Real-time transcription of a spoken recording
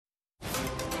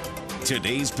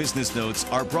Today's business notes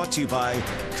are brought to you by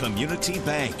Community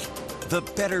Bank, the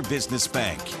better business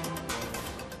bank.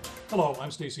 Hello, I'm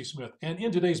Stacy Smith, and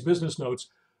in today's business notes,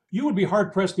 you would be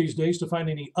hard-pressed these days to find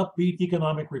any upbeat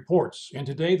economic reports, and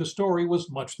today the story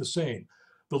was much the same.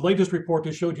 The latest report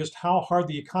to show just how hard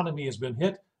the economy has been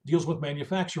hit deals with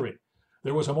manufacturing.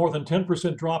 There was a more than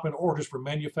 10% drop in orders for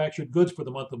manufactured goods for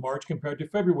the month of March compared to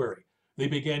February. They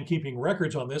began keeping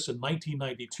records on this in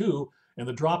 1992, and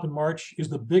the drop in March is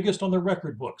the biggest on the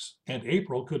record books, and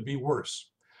April could be worse.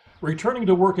 Returning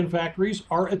to work in factories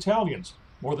are Italians.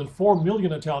 More than 4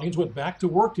 million Italians went back to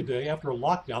work today after a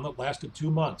lockdown that lasted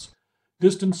 2 months.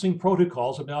 Distancing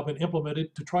protocols have now been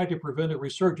implemented to try to prevent a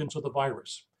resurgence of the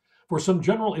virus. For some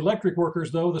General Electric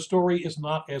workers, though, the story is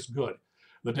not as good.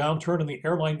 The downturn in the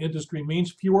airline industry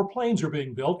means fewer planes are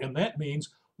being built, and that means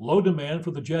low demand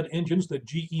for the jet engines that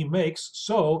GE makes,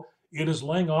 so it is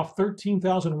laying off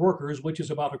 13,000 workers, which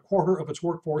is about a quarter of its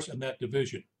workforce in that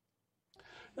division.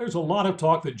 There's a lot of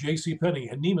talk that JCPenney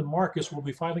and Neiman Marcus will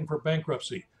be filing for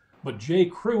bankruptcy, but J.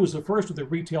 Crew is the first of the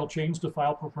retail chains to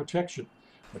file for protection.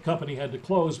 The company had to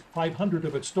close 500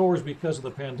 of its stores because of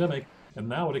the pandemic, and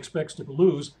now it expects to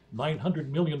lose $900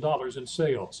 million in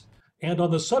sales. And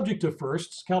on the subject of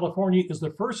firsts, California is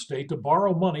the first state to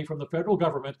borrow money from the federal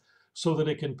government so that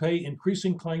it can pay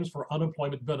increasing claims for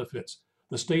unemployment benefits.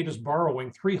 The state is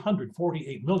borrowing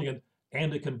 $348 million,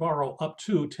 and it can borrow up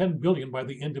to $10 billion by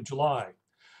the end of July.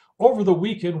 Over the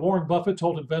weekend, Warren Buffett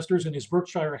told investors in his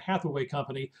Berkshire Hathaway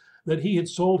company that he had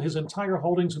sold his entire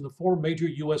holdings in the 4 major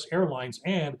U.S. airlines,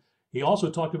 and he also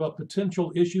talked about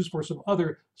potential issues for some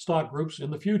other stock groups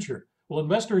in the future. Well,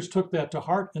 investors took that to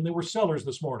heart, and they were sellers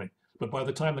this morning. But by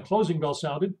the time the closing bell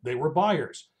sounded, they were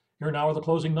buyers. Here now are the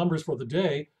closing numbers for the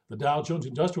day. The Dow Jones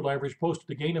Industrial Average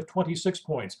posted a gain of 26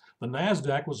 points. The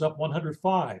NASDAQ was up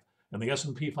 105, and the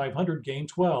S&P 500 gained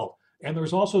 12. And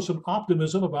there's also some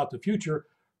optimism about the future.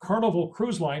 Carnival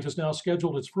Cruise Lines has now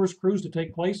scheduled its first cruise to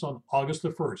take place on August the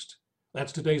 1st.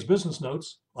 That's today's business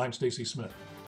notes. I'm Stacy Smith.